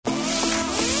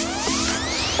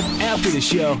After the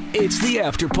show, it's the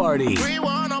After Party. We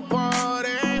wanna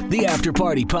party. The After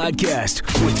Party Podcast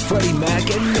with Freddie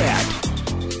Mac and Nat.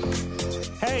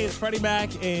 Hey, it's Freddie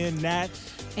Mac and Nat.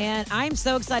 And I'm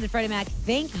so excited, Freddie Mac.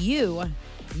 Thank you.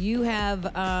 You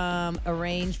have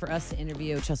arranged for us to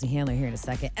interview Chelsea Handler here in a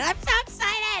second. And I'm so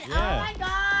excited. Yeah. Oh, my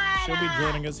God. She'll be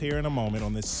joining us here in a moment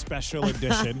on this special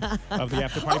edition of the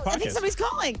After Party Podcast. I think somebody's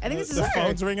calling. I think this is her. The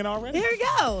phone's ringing already? Here we go.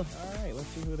 All right, let's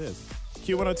see who it is.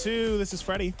 Q102, this is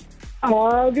Freddie.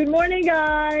 Oh, good morning,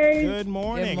 guys. Good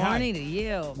morning. Good morning Hi. to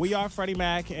you. We are Freddie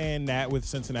Mac and Nat with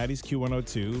Cincinnati's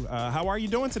Q102. How are you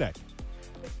doing today?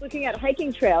 Looking at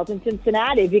hiking trails in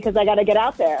Cincinnati because I got to get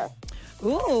out there.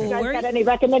 Ooh. You guys got any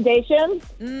recommendations?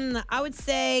 I would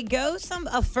say go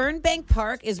Fernbank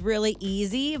Park is really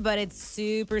easy, but it's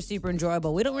super, super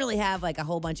enjoyable. We don't really have like a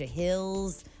whole bunch of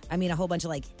hills. I mean, a whole bunch of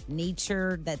like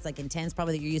nature that's like intense,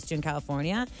 probably that you're used to in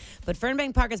California. But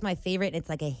Fernbank Park is my favorite. It's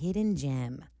like a hidden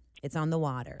gem. It's on the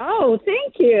water. Oh,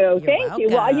 thank you. Thank you.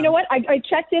 Well, welcome. you know what? I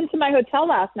checked into my hotel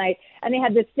last night, and they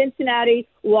had this Cincinnati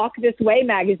Walk This Way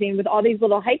magazine with all these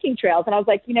little hiking trails. And I was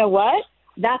like, you know what?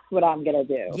 That's what I'm going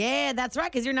to do. Yeah, that's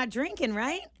right, because you're not drinking,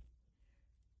 right?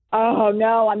 Oh,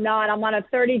 no, I'm not. I'm on a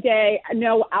 30-day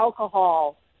no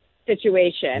alcohol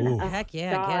situation. Ooh. Heck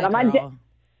yeah, God, get it, girl.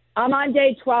 I'm on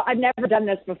day 12. I've never done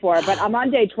this before, but I'm on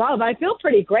day 12. I feel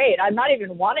pretty great. I'm not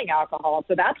even wanting alcohol,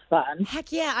 so that's fun.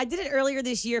 Heck yeah, I did it earlier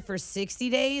this year for 60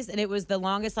 days, and it was the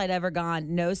longest I'd ever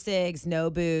gone. No cigs, no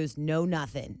booze, no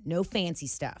nothing, no fancy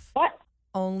stuff. What?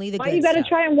 Only the Why good you got to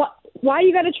stuff. Why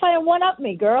you got to try and one up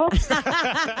me, girl?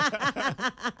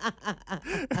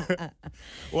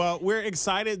 Well, we're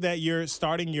excited that you're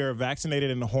starting your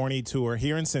Vaccinated and Horny tour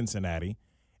here in Cincinnati.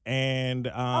 And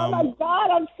Oh my God,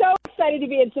 I'm so excited to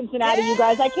be in Cincinnati, you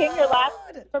guys. I came here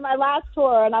for my last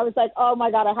tour, and I was like, oh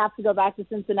my God, I have to go back to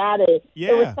Cincinnati.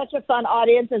 Yeah. It was such a fun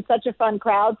audience and such a fun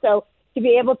crowd. So to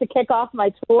be able to kick off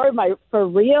my tour, for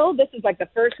real, this is like the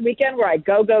first weekend where I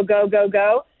go.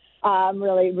 I'm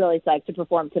really, really psyched to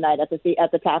perform tonight at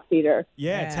the Taft Theater.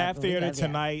 yeah, Yeah, Taft believe Theater that, yeah.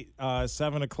 tonight,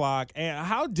 7 o'clock. And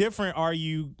how different are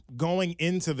you going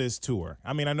into this tour?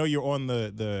 I mean, I know you're on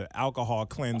the alcohol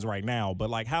cleanse right now, but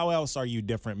like, how else are you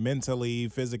different mentally,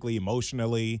 physically,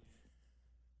 emotionally?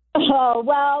 Oh,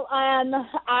 well,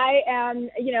 I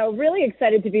am, really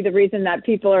excited to be the reason that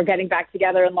people are getting back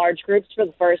together in large groups for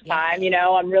the first time.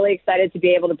 I'm really excited to be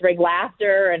able to bring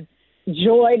laughter and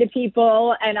joy to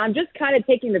people. And I'm just kind of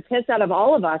taking the piss out of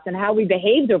all of us and how we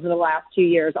behaved over the last 2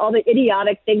 years, all the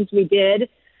idiotic things we did,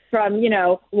 from,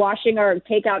 washing our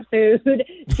takeout food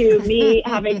to me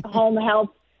having home health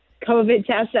COVID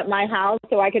tests at my house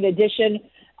so I could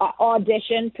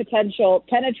audition potential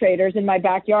penetrators in my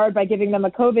backyard by giving them a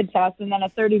COVID test and then a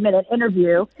 30-minute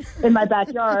interview in my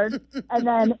backyard. And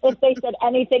then if they said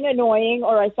anything annoying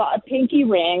or I saw a pinky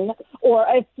ring or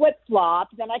a flip-flop,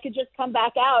 then I could just come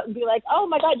back out and be like, oh,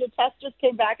 my God, your test just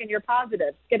came back and you're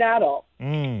positive. Skedaddle.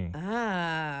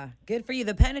 Good for you.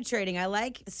 The penetrating, I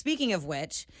like. Speaking of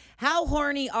which, how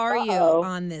horny are you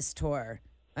on this tour?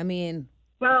 I mean...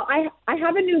 Well, I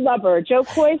have a new lover. Joe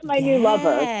Coy's my new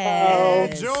lover.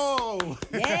 Yes. So, Joe!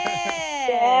 Yes.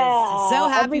 yeah. So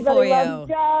happy Everybody for you.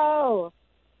 loves Joe.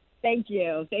 Thank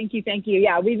you.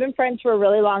 Yeah, we've been friends for a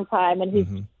really long time, and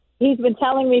he's been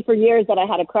telling me for years that I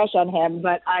had a crush on him,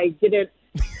 but I didn't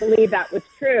believe that was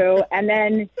true. And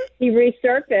then he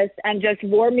resurfaced and just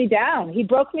wore me down. He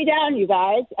broke me down, you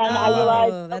guys, and I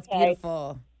realized, that's okay,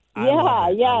 beautiful.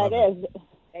 it is.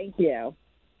 Thank you.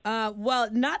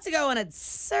 Well, not to go on a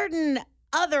certain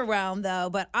other realm, though,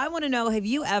 but I want to know,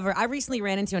 I recently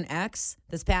ran into an ex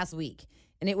this past week,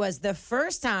 and it was the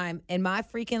first time in my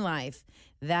freaking life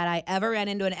that I ever ran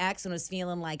into an ex and was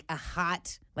feeling like I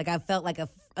felt like a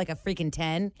freaking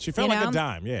 10. She felt like a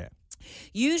dime, yeah.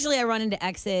 Usually I run into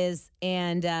exes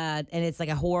and it's like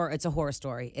it's a horror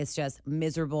story. It's just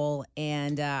miserable.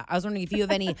 And I was wondering if you have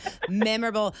any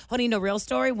memorable, real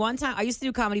story. One time, I used to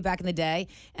do comedy back in the day,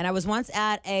 and I was once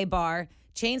at a bar,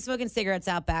 chain smoking cigarettes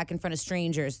out back in front of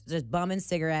strangers, just bumming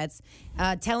cigarettes,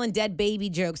 telling dead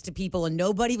baby jokes to people, and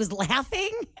nobody was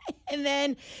laughing. And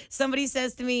then somebody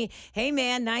says to me, hey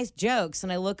man, nice jokes.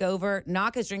 And I look over,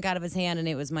 knock his drink out of his hand, and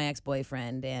it was my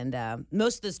ex-boyfriend. And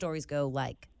most of the stories go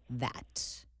like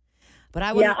that. But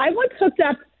I once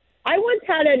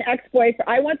had an ex-boyfriend.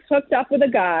 I once hooked up with a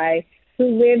guy who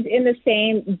lived in the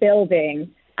same building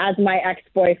as my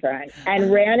ex-boyfriend and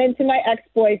ran into my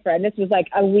ex-boyfriend. This was like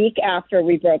a week after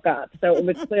we broke up. So it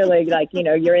was clearly like,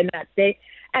 you're in that state.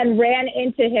 and ran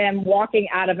into him walking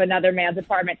out of another man's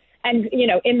apartment. And,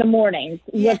 in the mornings,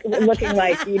 looking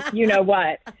like you know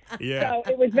what. Yeah.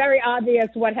 So it was very obvious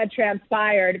what had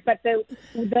transpired. But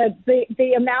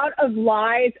the amount of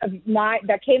lies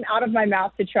that came out of my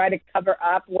mouth to try to cover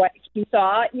up what he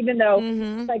saw, even though,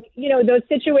 those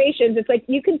situations, it's like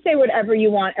you can say whatever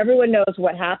you want. Everyone knows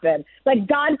what happened. Like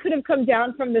God could have come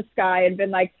down from the sky and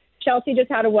been like, Chelsea just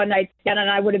had a one-night stand, and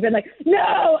I would have been like,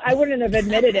 no, I wouldn't have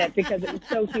admitted it because it was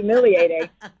so humiliating.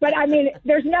 But, I mean,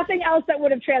 there's nothing else that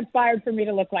would have transpired for me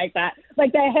to look like that.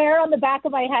 Like, the hair on the back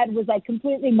of my head was, like,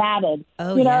 completely matted.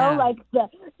 Oh, you know, yeah. like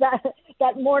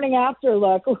that morning after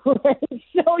look was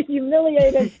so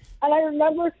humiliating. And I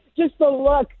remember just the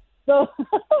look.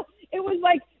 It was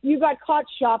like you got caught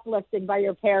shoplifting by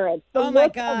your parents. The Oh, my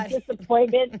look God. of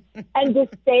disappointment and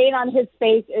disdain on his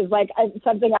face is like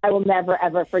something I will never,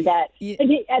 ever forget. Yeah.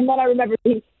 And then I remember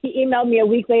he emailed me a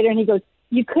week later and he goes,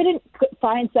 you couldn't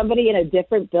find somebody in a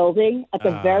different building at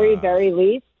the very, very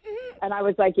least? And I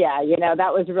was like, yeah,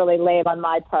 that was really lame on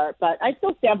my part. But I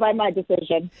still stand by my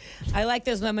decision. I like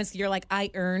those moments you're like,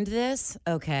 I earned this.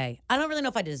 Okay. I don't really know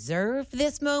if I deserve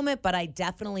this moment, but I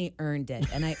definitely earned it.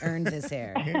 And I earned this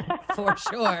hair for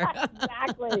sure.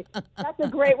 Exactly. That's a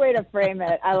great way to frame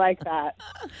it. I like that.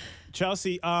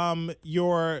 Chelsea,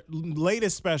 your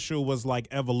latest special was like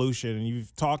evolution, and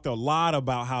you've talked a lot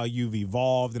about how you've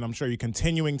evolved, and I'm sure you're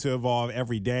continuing to evolve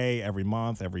every day, every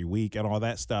month, every week, and all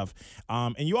that stuff.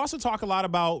 And you also talk a lot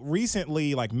about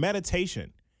recently, like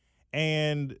meditation.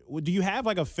 And do you have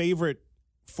like a favorite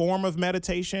form of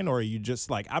meditation, or are you just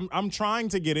like, I'm trying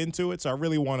to get into it, so I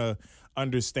really want to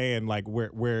understand like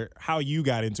how you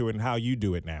got into it and how you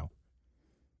do it now.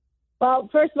 Well,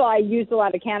 first of all, I used a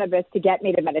lot of cannabis to get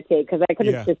me to meditate because I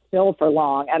couldn't sit still for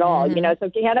long at all. So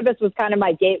cannabis was kind of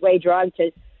my gateway drug to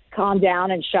calm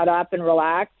down and shut up and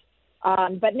relax.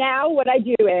 But now what I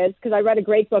do is, because I read a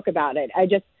great book about it, I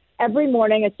just, every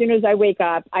morning, as soon as I wake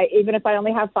up, even if I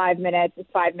only have 5 minutes, it's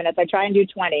 5 minutes. I try and do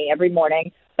 20 every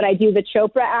morning. But I do the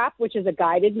Chopra app, which is a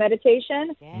guided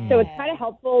meditation. Yeah. So it's kind of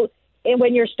helpful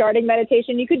when you're starting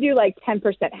meditation. You could do like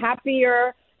 10%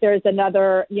 happier. There's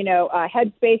another,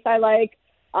 Headspace I like.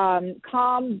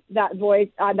 Calm, that voice,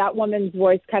 that woman's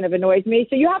voice kind of annoys me.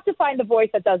 So you have to find the voice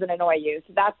that doesn't annoy you.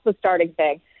 So that's the starting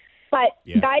thing. But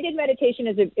guided meditation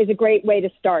is a great way to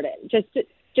start it,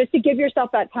 just to give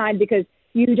yourself that time, because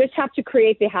you just have to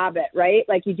create the habit, right?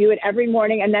 Like you do it every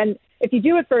morning. And then if you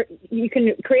do it you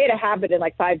can create a habit in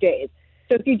like 5 days.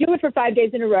 So if you do it for 5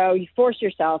 days in a row, you force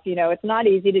yourself, it's not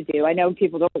easy to do. I know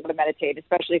people don't want to meditate,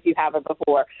 especially if you haven't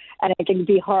before, and it can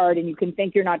be hard and you can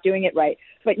think you're not doing it right.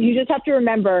 But you just have to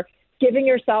remember, giving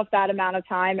yourself that amount of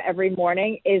time every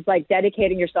morning is like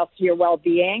dedicating yourself to your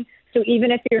well-being. So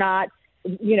even if you're not,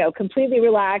 completely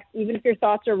relaxed, even if your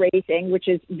thoughts are racing, which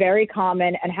is very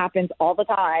common and happens all the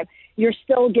time, you're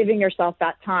still giving yourself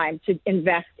that time to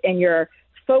invest in your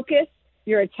focus,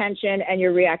 your attention, and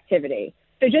your reactivity.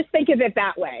 So just think of it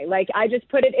that way. Like I just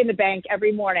put it in the bank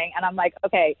every morning and I'm like,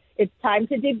 okay, it's time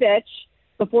to de-bitch.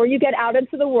 Before you get out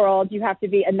into the world, you have to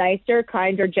be a nicer,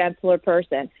 kinder, gentler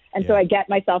person. And so I get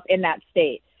myself in that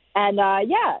state. And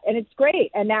and it's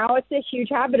great. And now it's a huge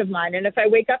habit of mine. And if I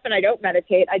wake up and I don't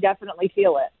meditate, I definitely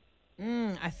feel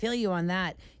it. I feel you on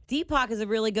that. Deepak is a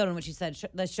really good one, what you said.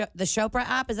 The Chopra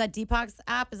app, is that Deepak's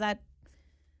app? Is that?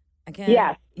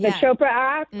 Yes, the Chopra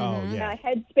app. Oh, yeah.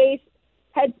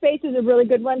 Headspace is a really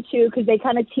good one too, because they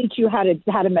kind of teach you how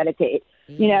to meditate.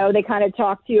 They kind of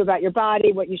talk to you about your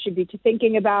body, what you should be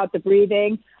thinking about, the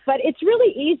breathing. But it's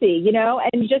really easy,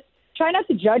 and just try not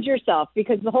to judge yourself,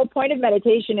 because the whole point of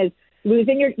meditation is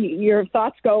losing your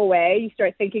thoughts go away. You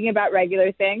start thinking about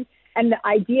regular things. And the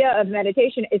idea of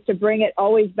meditation is to bring it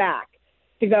always back,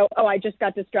 to go, oh, I just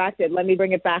got distracted. Let me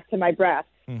bring it back to my breath.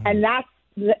 Mm-hmm. And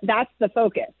that's the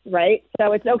focus, right?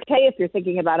 So it's okay if you're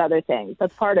thinking about other things.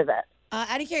 That's part of it.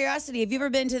 Out of curiosity, have you ever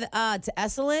been to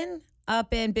Esalen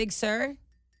up in Big Sur?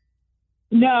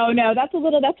 No, that's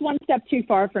one step too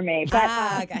far for me.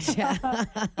 But gotcha.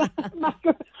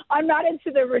 I'm not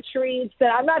into the retreats.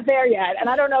 I'm not there yet, and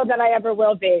I don't know that I ever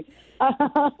will be.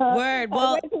 Word.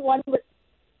 Well,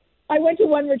 I went to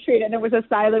one retreat, and it was a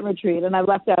silent retreat, and I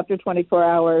left after 24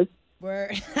 hours.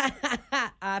 Word.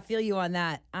 I feel you on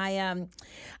that. I want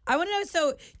to know,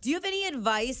 so do you have any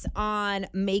advice on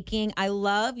I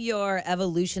love your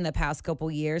evolution the past couple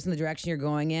years and the direction you're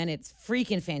going in. It's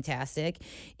freaking fantastic.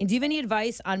 And do you have any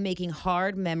advice on making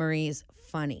hard memories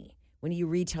funny when you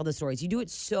retell the stories? You do it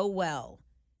so well.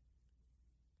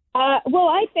 Well,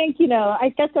 I think,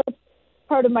 I guess that's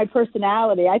part of my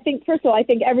personality. I think, first of all,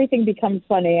 everything becomes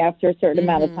funny after a certain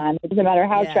amount of time. It doesn't matter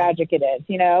how tragic it is,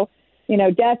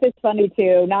 death is funny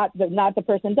too. Not the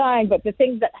person dying, but the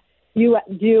things that you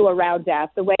do around death,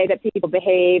 the way that people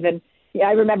behave. And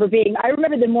I remember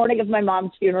the morning of my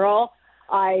mom's funeral,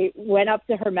 I went up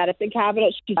to her medicine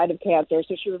cabinet. She died of cancer,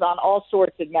 so she was on all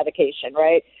sorts of medication,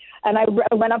 right? And I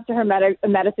went up to her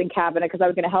medicine cabinet because I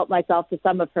was going to help myself to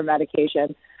some of her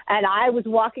medication. And I was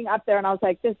walking up there, and I was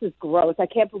like, this is gross. I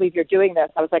can't believe you're doing this.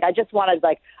 I was like, I just wanted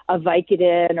like a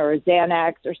Vicodin or a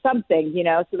Xanax or something,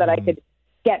 so that I could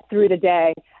get through the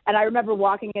day. And I remember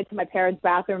walking into my parents'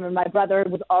 bathroom, and my brother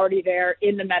was already there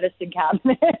in the medicine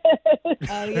cabinet,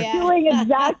 doing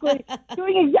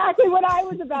exactly what I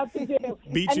was about to do.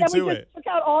 Beat and you then to we it. just took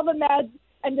out all the meds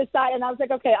and decided. And I was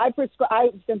like, okay,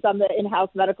 since I'm the in-house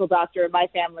medical doctor in my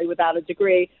family without a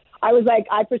degree, I was like,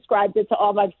 I prescribed it to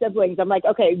all my siblings. I'm like,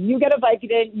 okay, you get a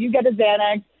Vicodin, you get a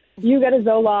Xanax, you get a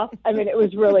Zoloft. I mean, it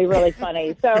was really, really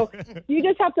funny. So you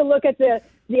just have to look at the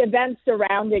events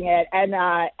surrounding it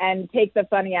and take the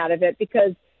funny out of it,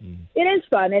 because it is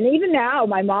fun. And even now,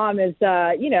 my mom is,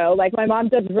 my mom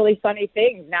does really funny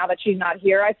things now that she's not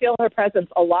here. I feel her presence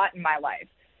a lot in my life.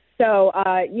 So,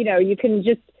 you can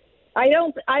just,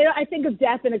 I think of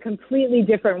death in a completely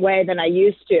different way than I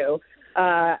used to.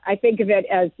 I think of it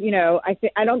as,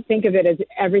 I don't think of it as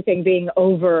everything being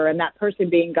over and that person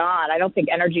being gone. I don't think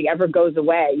energy ever goes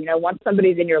away. Once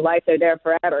somebody's in your life, they're there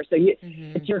forever. So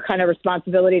it's your kind of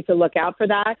responsibility to look out for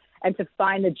that and to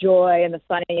find the joy and the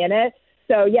funny in it.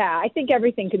 So, yeah, I think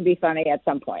everything can be funny at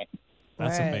some point.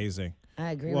 That's Right. amazing.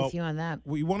 I agree with you on that.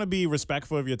 We want to be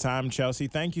respectful of your time, Chelsea.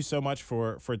 Thank you so much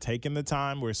for taking the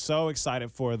time. We're so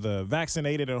excited for the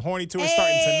Vaccinated and Horny tour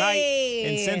starting tonight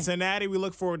in Cincinnati. We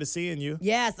look forward to seeing you.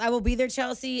 Yes, I will be there,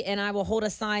 Chelsea, and I will hold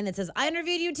a sign that says, I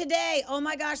interviewed you today. Oh,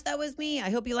 my gosh, that was me. I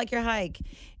hope you like your hike.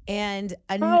 And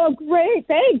oh, great.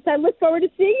 Thanks. I look forward to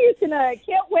seeing you tonight.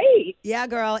 Can't wait. yeah,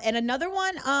 girl. And another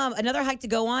one, another hike to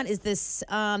go on is this,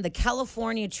 the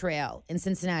California Trail in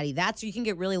Cincinnati. That's where you can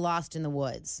get really lost in the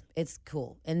woods. It's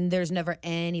cool. And there's never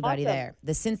anybody Awesome.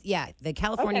 there. The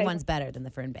California Okay. one's better than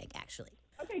the Fernbank, actually.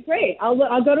 Okay, great.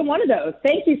 I'll go to one of those.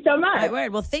 Thank you so much. All right,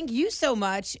 word. Well, thank you so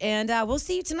much. And we'll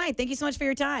see you tonight. Thank you so much for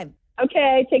your time.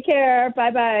 Okay, take care.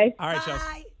 Bye-bye. All right, Chelsea.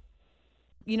 Bye.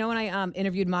 When I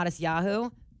interviewed Modest Yahoo,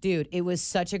 dude, it was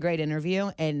such a great interview,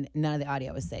 and none of the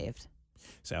audio was saved.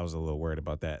 So I was a little worried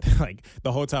about that. Like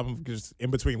the whole time, I'm just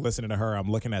in between listening to her, I'm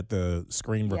looking at the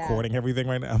screen recording everything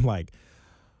right now. I'm like,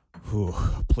 whew,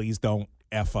 please don't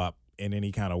F up in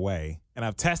any kind of way. And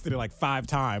I've tested it like 5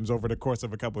 times over the course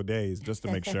of a couple of days just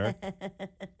to make sure.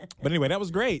 But anyway, that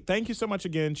was great. Thank you so much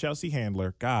again, Chelsea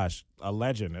Handler. Gosh, a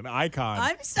legend, an icon.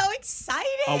 I'm so excited.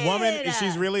 A woman,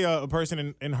 she's really a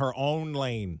person in her own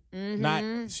lane.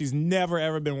 She's never,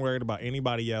 ever been worried about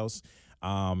anybody else.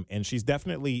 And she's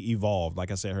definitely evolved.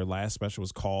 Like I said, her last special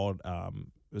was called,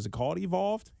 was it called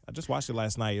Evolved? I just watched it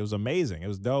last night. It was amazing. It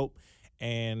was dope.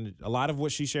 And a lot of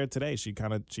what she shared today, she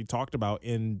talked about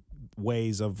in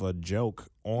ways of a joke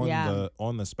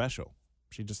on the special.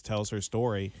 She just tells her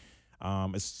story.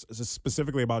 It's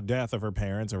specifically about death of her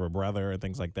parents or her brother and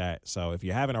things like that. So if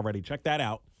you haven't already, check that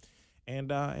out.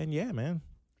 And yeah, man.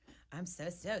 I'm so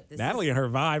stoked. Natalie and her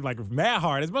vibe, like mad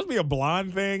hard. It's supposed to be a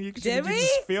blonde thing. You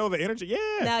just feel the energy.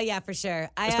 Yeah. No, yeah, for sure.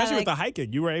 Especially with the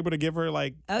hiking. You were able to give her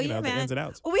the ins and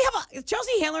outs. Well, we have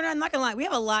Chelsea Handler and I, I'm not gonna lie, we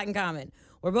have a lot in common.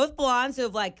 We're both blondes who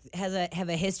have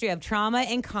a history of trauma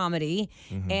and comedy,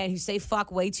 and who say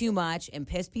fuck way too much and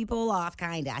piss people off.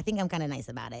 Kinda. I think I'm kind of nice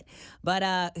about it,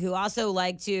 but who also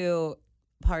like to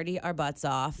party our butts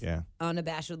off,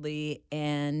 unabashedly,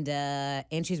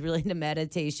 and she's really into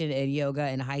meditation and yoga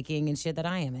and hiking and shit that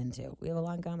I am into. We have a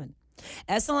lot in common.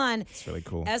 Esalen. It's really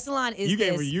cool. Esalen is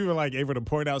you were like able to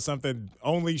point out something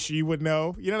only she would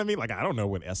know. You know what I mean? Like I don't know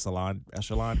what echelon. Dude,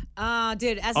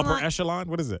 Esalen. Upper echelon.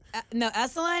 What is it? No,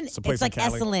 Esalen. It's like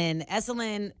Esalen.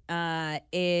 Esalen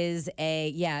is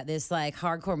this like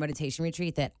hardcore meditation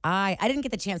retreat that I didn't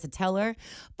get the chance to tell her,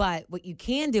 but what you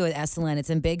can do with Esalen,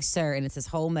 it's in Big Sur, and it's this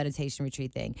whole meditation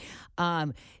retreat thing.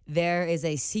 There is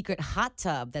a secret hot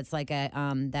tub that's like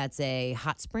that's a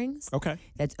hot springs. Okay.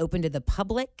 That's open to the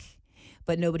public,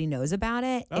 but nobody knows about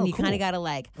it. Oh, and you cool. kind of gotta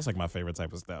like. That's like my favorite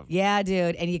type of stuff. Yeah,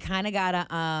 dude. And you kind of gotta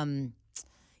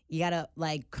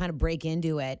like kind of break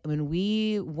into it. When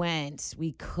we went,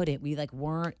 we couldn't. We like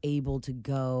weren't able to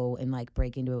go and like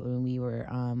break into it when we were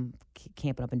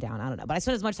camping up and down. I don't know, but I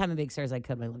spent as much time in Big Sur as I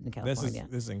could when I lived in California.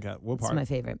 This is in what part? It's my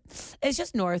favorite. It's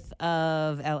just north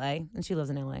of LA, and she lives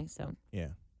in LA, so yeah,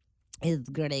 it's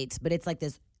great. But it's like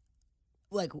this,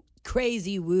 like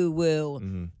crazy woo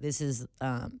woo. This is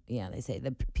they say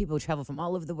the people travel from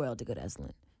all over the world to go to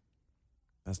Esalen.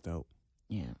 That's dope.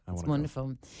 Yeah, I it's wanna go.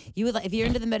 wonderful. You would like if you're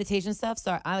into the meditation stuff.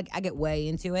 So I get way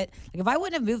into it. Like if I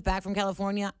wouldn't have moved back from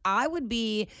California, I would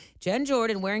be Jen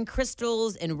Jordan wearing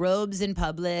crystals and robes in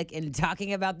public and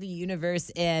talking about the universe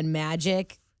and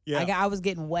magic. Yeah. I was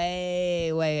getting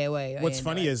way What's into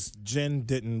funny it. is Jen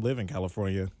didn't live in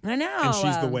California. I know, And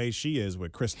she's the way she is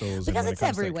with crystals. because and when it's it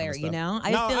comes to that everywhere, kind you of know.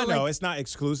 stuff. I know like it's not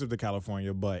exclusive to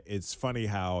California, but it's funny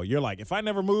how you're like, if I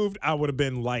never moved, I would have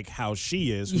been like how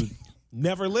she is, who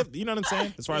never lived. You know what I'm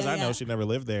saying? As far as I know, she never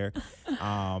lived there,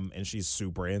 and she's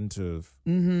super into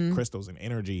crystals and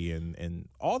energy and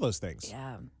all those things.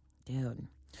 yeah, dude.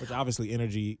 Which obviously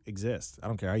energy exists. I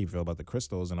don't care how you feel about the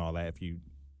crystals and all that. If you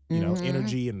know,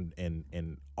 energy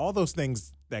and all those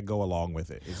things that go along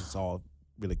with it, it's all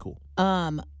really cool.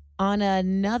 On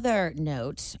another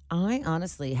note, I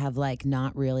honestly have like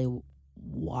not really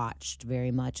watched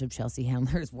very much of Chelsea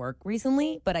Handler's work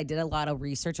recently, but I did a lot of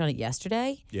research on it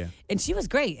yesterday. Yeah. And she was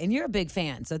great, and you're a big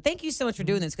fan. So thank you so much for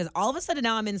doing this, because all of a sudden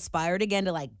now I'm inspired again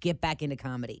to like get back into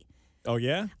comedy. Oh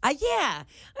yeah? Yeah,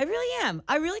 I really am.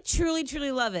 I really, truly,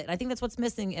 truly love it. I think that's what's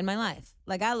missing in my life.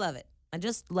 Like, I love it. I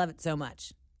just love it so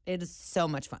much. It is so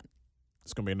much fun.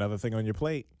 It's gonna be another thing on your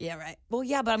plate. Yeah, right. Well,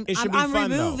 yeah, but It should I'm be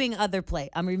fun, though. removing other plate.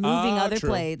 I'm removing other True.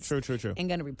 plates. True. And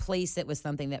going to replace it with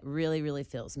something that really, really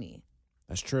fills me.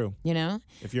 That's true. You know?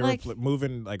 If you're Like-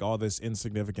 moving like all this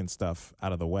insignificant stuff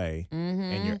out of the way,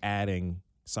 and you're adding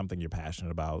something you're passionate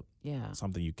about, Yeah.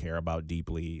 something you care about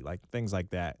deeply, like things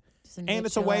like that. Just enjoy And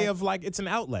it's a your way life. of like, it's an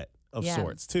outlet of Yeah.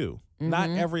 sorts too.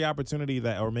 Not every opportunity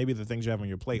that, or maybe the things you have on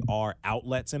your plate are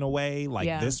outlets in a way, like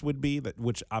Yeah. this would be, that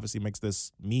which obviously makes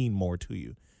this mean more to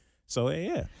you. So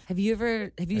yeah, Have you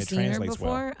it seen her translates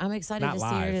well. before? I'm excited Not to see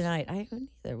her live. tonight. I haven't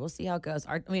either. We'll see how it goes.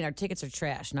 Our tickets are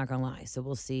trash, not gonna lie. So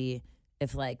we'll see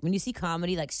if like when you see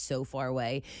comedy like so far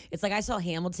away, it's like I saw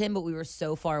Hamilton, but we were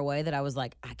so far away that I was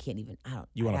like, I can't even.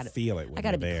 you want to feel it. When I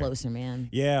gotta you're be there. closer, man.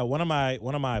 Yeah, one of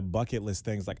my bucket list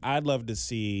things, like I'd love to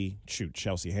see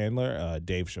Chelsea Handler,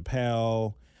 Dave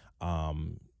Chappelle,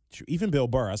 even Bill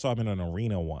Burr. I saw him in an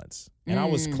arena once, and I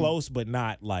was close, but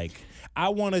not like. I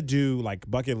want to do like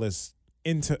bucket list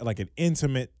into like an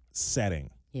intimate setting,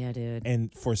 Yeah, dude.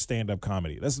 and for stand up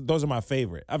comedy. Those are my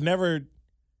favorite. I've never.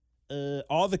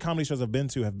 All the comedy shows I've been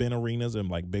to have been arenas and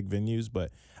like big venues,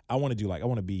 but I want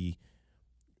to be.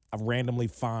 I randomly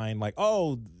find like,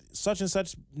 oh, such and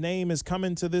such name is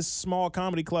coming to this small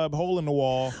comedy club, hole in the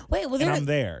wall. Wait, well, and I'm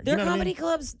there. There You know are what I comedy mean?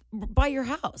 clubs by your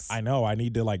house. I know. I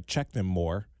need to like check them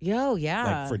more, Yo,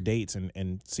 yeah. like for dates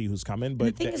and see who's coming. the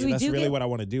But thing is, we that's do really get- what I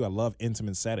want to do. I love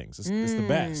intimate settings. It's the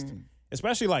best,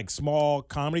 especially like small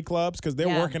comedy clubs because they're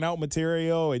Yeah. working out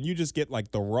material and you just get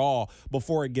like the raw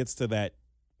before it gets to that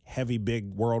heavy,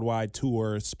 big worldwide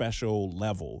tour special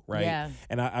level, right? Yeah.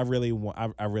 And I really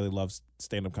love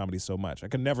stand up comedy so much. I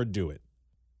could never do it,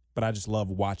 but I just love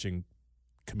watching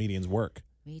comedians work.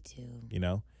 Me too. You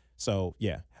know, so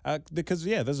yeah, because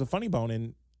there's a Funny Bone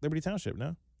in Liberty Township,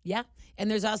 no? Yeah, and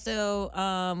there's also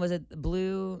was it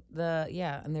Blue?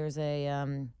 And there's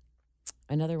a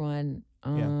another one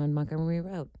on Montgomery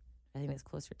Road. I think that's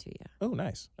closer to you. Oh,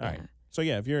 nice. All right. Yeah. So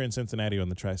yeah, if you're in Cincinnati or in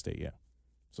the tri-state, yeah.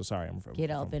 So sorry, I'm from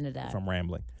Get up into that. from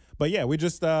rambling. But yeah, we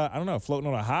just I don't know, floating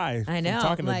on a high. I know, From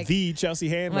talking like- to the Chelsea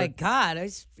Oh Handler. my God, I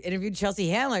just interviewed Chelsea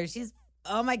Handler.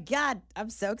 Oh my God, I'm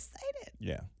so excited.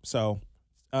 Yeah. So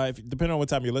depending on what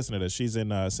time you're listening to this, she's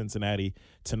in Cincinnati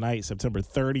tonight, September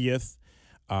 30th,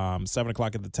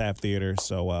 7:00 at the Taft Theater.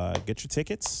 So get your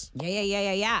tickets.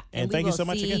 Yeah. And we thank you will so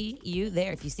much see you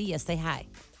there. If you see us, say hi.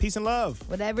 Peace and love.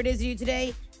 Whatever it is you do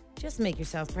today, just make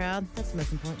yourself proud. That's the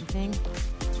most important thing.